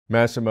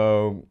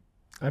Massimo,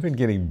 I've been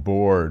getting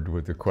bored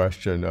with the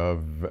question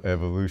of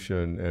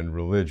evolution and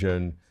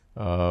religion.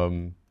 A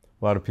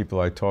lot of people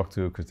I talk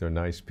to, because they're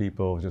nice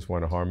people, just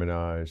want to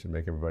harmonize and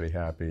make everybody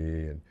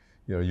happy, and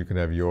you can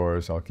have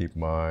yours, I'll keep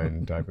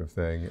mine, type of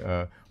thing.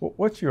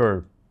 What's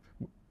your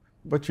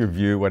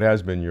view? What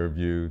has been your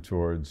view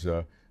towards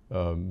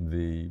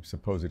the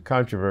supposed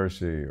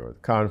controversy or the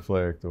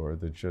conflict or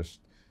the just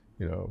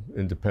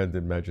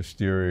independent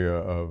magisteria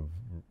of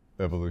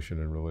evolution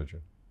and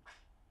religion?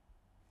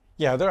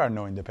 Yeah, there are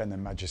no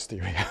independent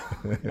magisteria,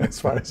 as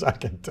far as I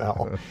can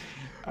tell.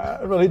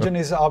 Religion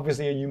is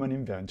obviously a human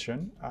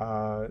invention.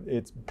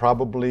 It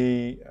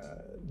probably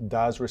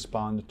does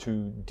respond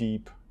to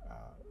deep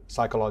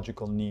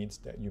psychological needs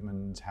that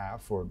humans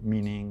have for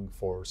meaning,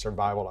 for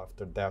survival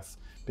after death,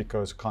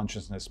 because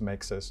consciousness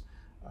makes us,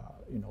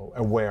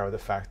 aware of the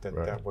fact that,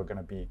 right, that we're going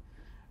to be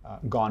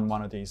gone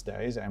one of these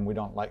days, and we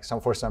don't like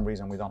for some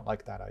reason we don't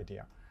like that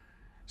idea.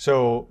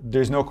 So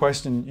there's no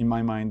question in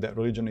my mind that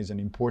religion is an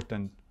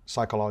important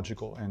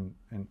psychological and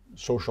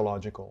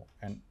sociological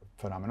and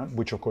phenomenon,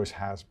 which of course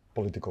has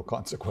political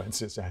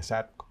consequences, has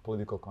had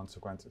political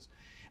consequences.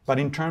 But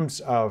in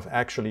terms of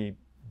actually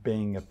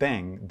being a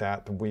thing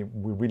that we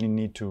really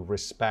need to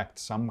respect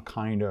some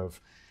kind of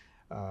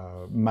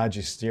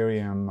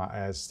magisterium,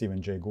 as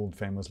Stephen Jay Gould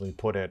famously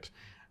put it,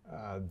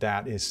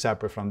 that is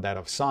separate from that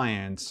of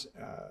science,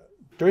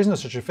 there is no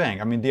such a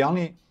thing. I mean, the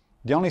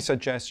only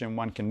suggestion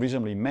one can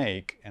reasonably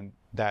make, and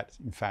that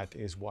in fact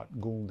is what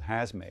Gould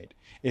has made,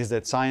 is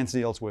that science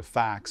deals with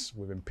facts,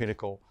 with the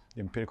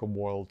empirical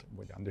world,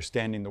 with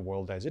understanding the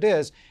world as it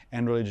is,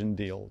 and religion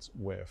deals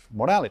with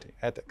morality,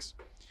 ethics.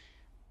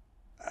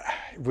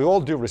 With all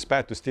due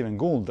respect to Stephen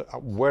Gould,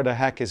 where the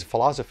heck is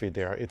philosophy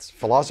there? It's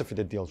philosophy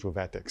that deals with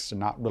ethics,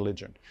 not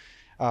religion.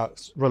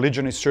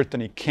 Religion is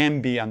certainly can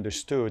be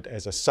understood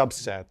as a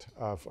subset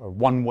of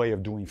one way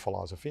of doing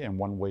philosophy and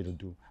one way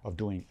of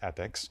doing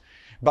ethics.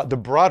 But the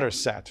broader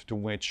set to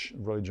which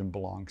religion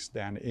belongs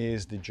then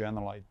is the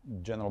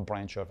general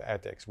branch of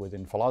ethics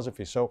within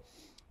philosophy. So,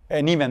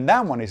 and even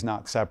that one is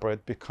not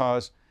separate,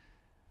 because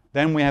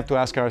then we have to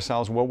ask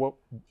ourselves, well,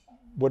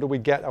 where do we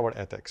get our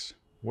ethics?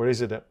 Where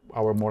is it that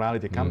our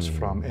morality comes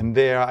from? And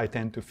there I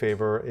tend to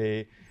favor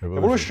a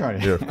evolutionary.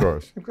 Yeah, of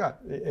course.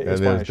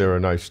 And there are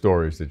nice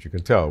stories that you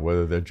can tell,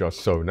 whether they're just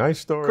so nice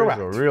stories, correct,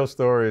 or real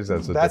stories.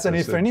 That's a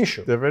different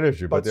issue. Different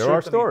issue, but there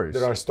are stories.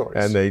 There are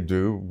stories. And they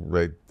do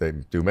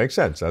make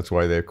sense. That's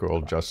why they're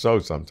called just so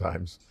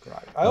sometimes.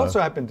 Right. I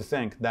also happen to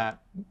think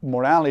that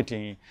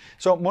morality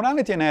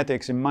and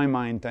ethics, in my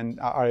mind,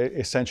 are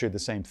essentially the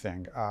same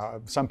thing.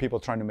 Some people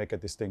trying to make a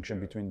distinction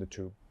between the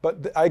two.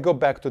 But I go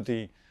back to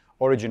the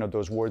origin of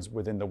those words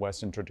within the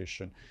Western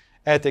tradition.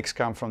 Ethics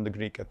come from the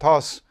Greek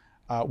ethos,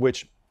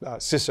 which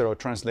Cicero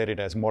translated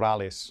as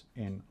moralis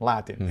in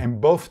Latin. And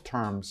both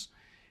terms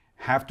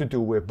have to do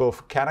with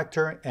both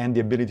character and the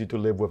ability to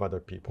live with other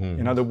people.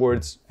 In other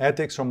words,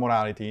 ethics or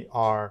morality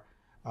are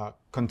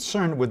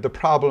concerned with the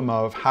problem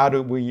of how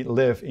do we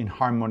live in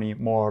harmony,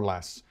 more or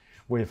less,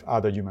 with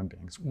other human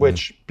beings,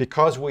 which,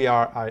 because we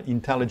are an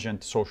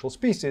intelligent social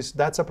species,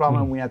 that's a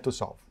problem we have to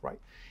solve, right?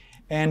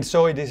 And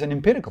so it is an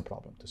empirical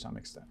problem to some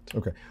extent.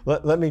 Okay,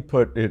 let me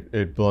put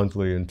it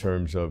bluntly in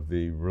terms of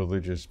the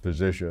religious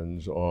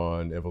positions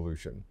on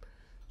evolution.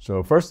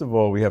 So first of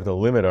all, we have to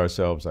limit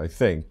ourselves, I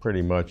think,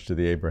 pretty much to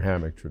the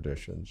Abrahamic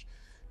traditions,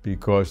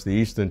 because the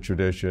Eastern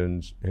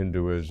traditions,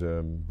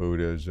 Hinduism,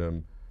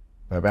 Buddhism,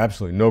 have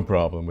absolutely no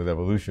problem with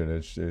evolution.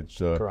 It's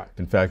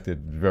in fact,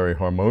 it's very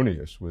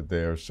harmonious with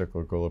their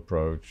cyclical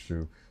approach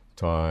to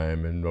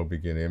time and no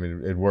beginning. I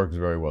mean, it works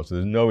very well. So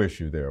there's no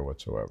issue there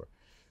whatsoever.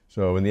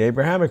 So in the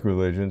Abrahamic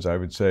religions, I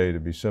would say, to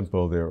be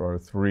simple, there are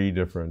three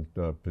different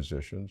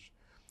positions.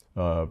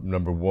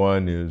 Number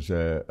one is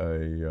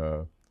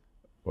well,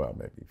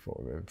 maybe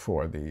for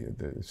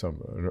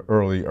an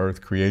early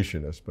Earth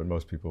creationist, but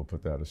most people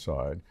put that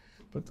aside.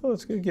 But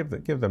let's give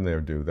them their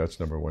due. That's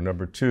number one.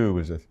 Number two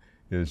is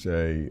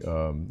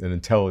an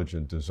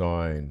intelligent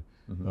design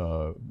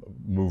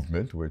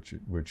movement,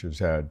 which has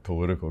had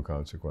political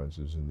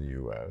consequences in the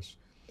U.S.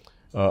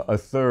 A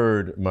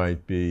third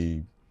might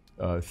be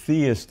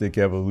theistic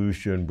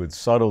evolution with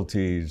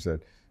subtleties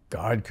that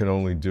God can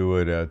only do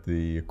it at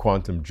the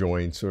quantum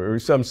joints or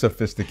some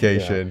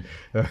sophistication.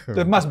 Yeah.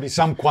 There must be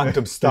some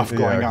quantum stuff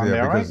going on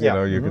there, because,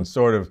 right? You can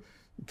sort of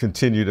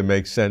continue to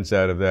make sense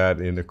out of that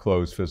in a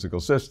closed physical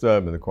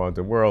system in the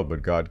quantum world,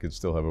 but God could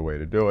still have a way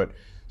to do it.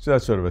 So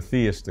that's sort of a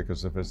theistic, a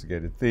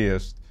sophisticated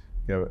theist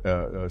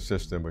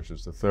system, which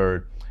is the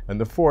third.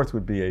 And the fourth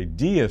would be a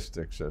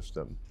deistic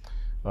system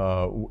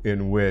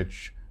in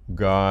which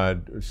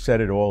God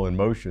set it all in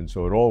motion,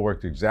 so it all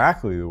worked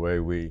exactly the way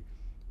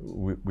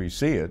we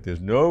see it.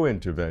 There's no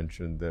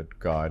intervention that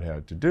God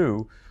had to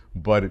do,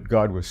 but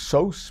God was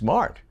so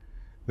smart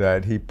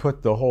that he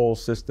put the whole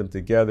system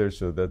together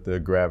so that the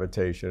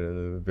gravitation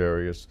and the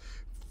various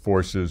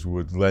forces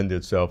would lend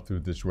itself through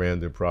this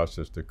random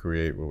process to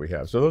create what we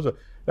have. So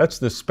that's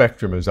the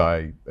spectrum as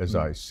I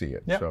see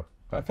it. Yeah. So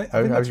I think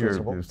that's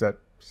reasonable. Is that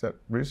Is that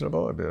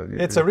reasonable?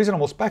 It's a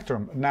reasonable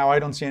spectrum. Now, I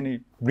don't see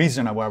any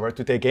reason, however,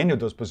 to take any of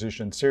those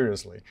positions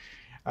seriously.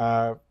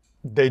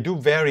 They do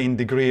vary in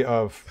degree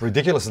of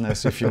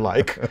ridiculousness, if you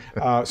like.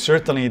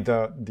 Certainly,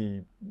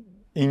 the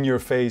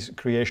in-your-face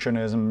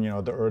creationism, you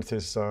know, the Earth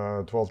is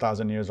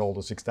 12,000 years old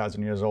or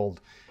 6,000 years old,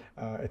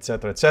 et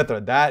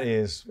cetera, that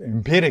is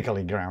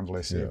empirically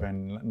groundless,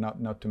 even,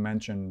 not to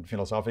mention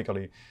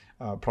philosophically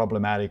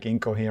problematic,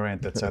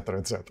 incoherent, et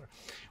cetera.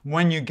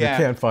 When you get...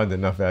 You can't find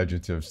enough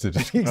adjectives to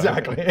describe.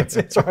 Exactly.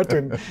 It's hard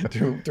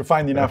to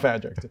find enough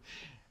adjectives.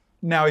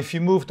 Now, if you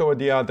move toward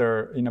the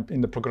other,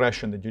 in the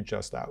progression that you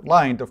just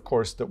outlined, of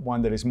course, the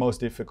one that is most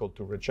difficult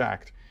to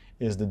reject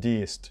is the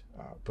deist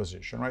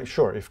position, right?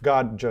 Sure, if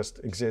God just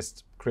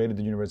exists, created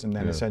the universe, and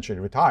then essentially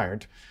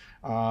retired,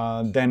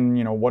 then,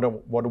 you know, what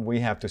do we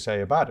have to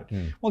say about it?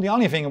 Well, the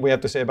only thing we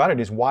have to say about it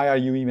is, why are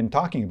you even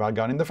talking about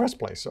God in the first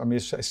place? I mean,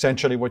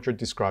 essentially what you're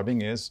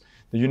describing is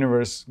the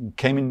universe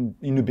came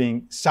into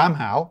being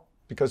somehow,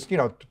 because, you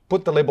know, to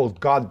put the label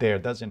God there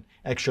doesn't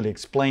actually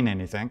explain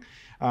anything.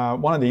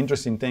 One of the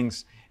interesting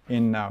things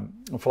in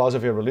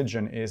philosophy of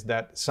religion is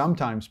that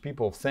sometimes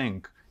people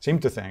seem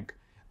to think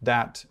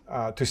that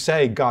to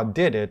say God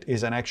did it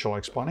is an actual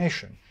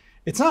explanation.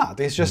 It's not.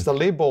 It's just a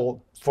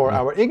label for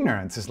our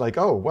ignorance. It's like,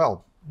 oh,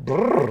 well,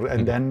 brrr,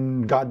 and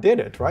then God did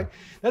it, right?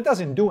 That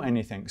doesn't do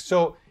anything.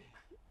 So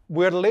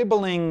we're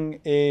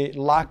labeling a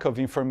lack of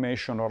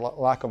information or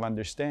lack of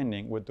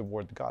understanding with the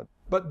word God.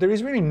 But there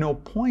is really no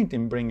point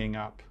in bringing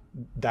up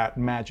that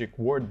magic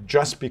word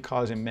just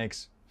because it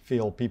makes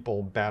feel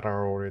people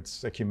better, or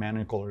it's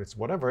ecumenical, or it's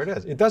whatever it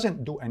is. It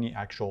doesn't do any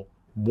actual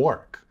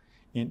work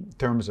in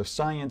terms of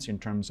science, in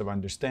terms of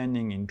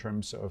understanding, in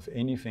terms of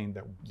anything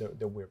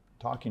that we're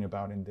talking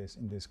about in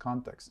this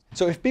context.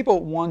 So if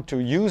people want to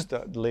use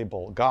the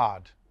label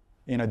God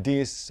in a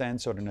deist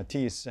sense or in a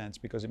theist sense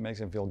because it makes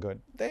them feel good,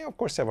 they of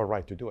course have a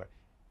right to do it.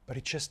 But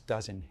it just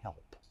doesn't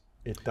help.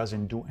 It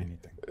doesn't do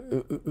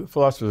anything.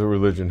 Philosophers of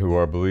religion who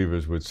are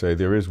believers would say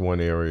there is one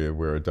area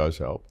where it does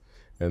help,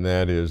 and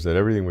that is that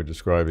everything we're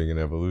describing in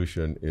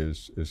evolution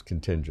is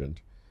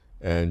contingent.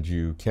 And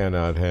you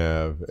cannot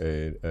have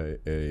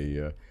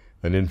an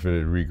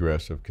infinite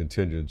regress of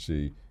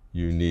contingency.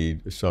 You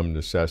need some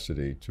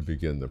necessity to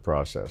begin the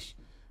process,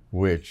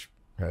 which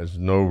has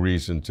no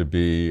reason to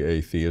be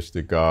a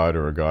theistic God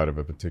or a God of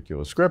a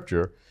particular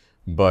scripture,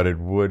 but it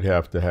would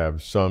have to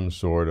have some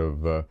sort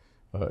of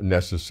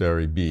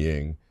necessary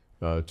being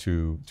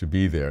to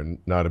be there.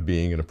 Not a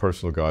being in a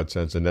personal God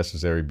sense. A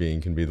necessary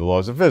being can be the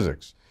laws of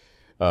physics,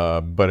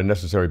 but a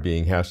necessary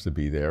being has to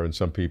be there, and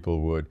some people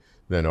would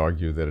then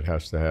argue that it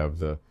has to have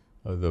the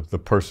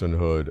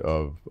personhood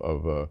of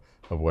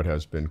what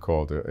has been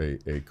called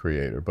a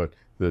creator. But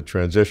the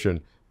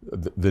transition,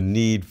 the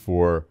need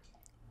for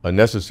a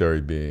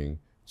necessary being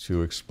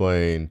to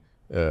explain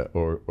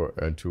or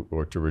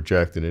to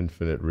reject an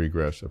infinite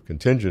regress of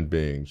contingent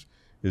beings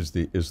is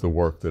the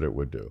work that it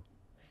would do.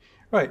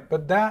 Right,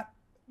 but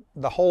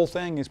the whole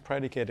thing is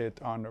predicated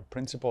on a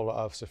principle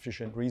of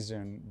sufficient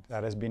reason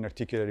that has been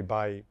articulated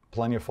by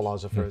plenty of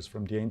philosophers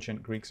from the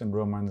ancient Greeks and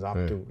Romans up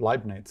to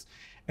Leibniz.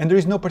 And there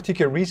is no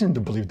particular reason to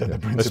believe that the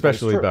principle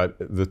especially is true. about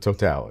the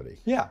totality.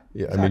 Yeah,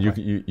 exactly. I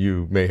mean,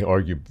 you may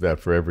argue that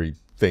for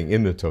everything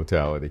in the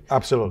totality.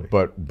 Absolutely.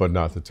 But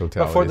not the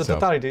totality But for the itself.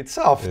 totality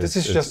itself, this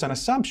is just an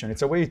assumption.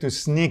 It's a way to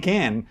sneak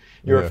in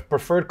your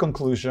preferred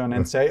conclusion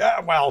and say,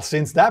 well,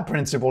 since that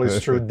principle is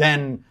true,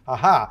 then,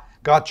 aha,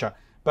 gotcha.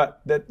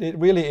 But that it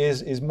really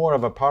is more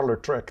of a parlor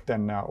trick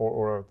than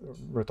or a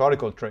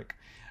rhetorical trick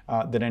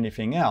than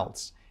anything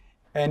else.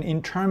 And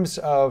in terms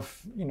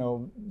of, you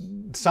know,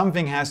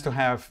 something has to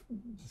have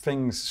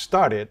things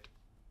started,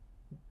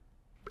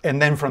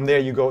 and then from there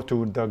you go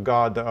to the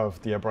God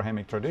of the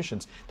Abrahamic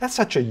traditions. That's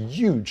such a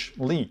huge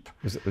leap.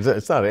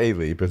 It's not a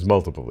leap, it's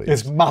multiple leaps.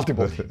 It's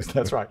multiple leaps,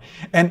 that's right.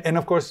 And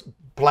of course,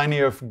 plenty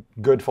of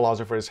good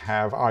philosophers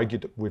have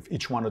argued with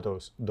each one of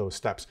those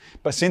steps.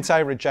 But since I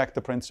reject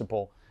the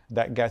principle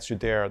that gets you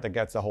there, that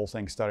gets the whole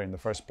thing started in the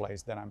first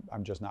place, then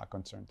I'm just not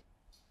concerned.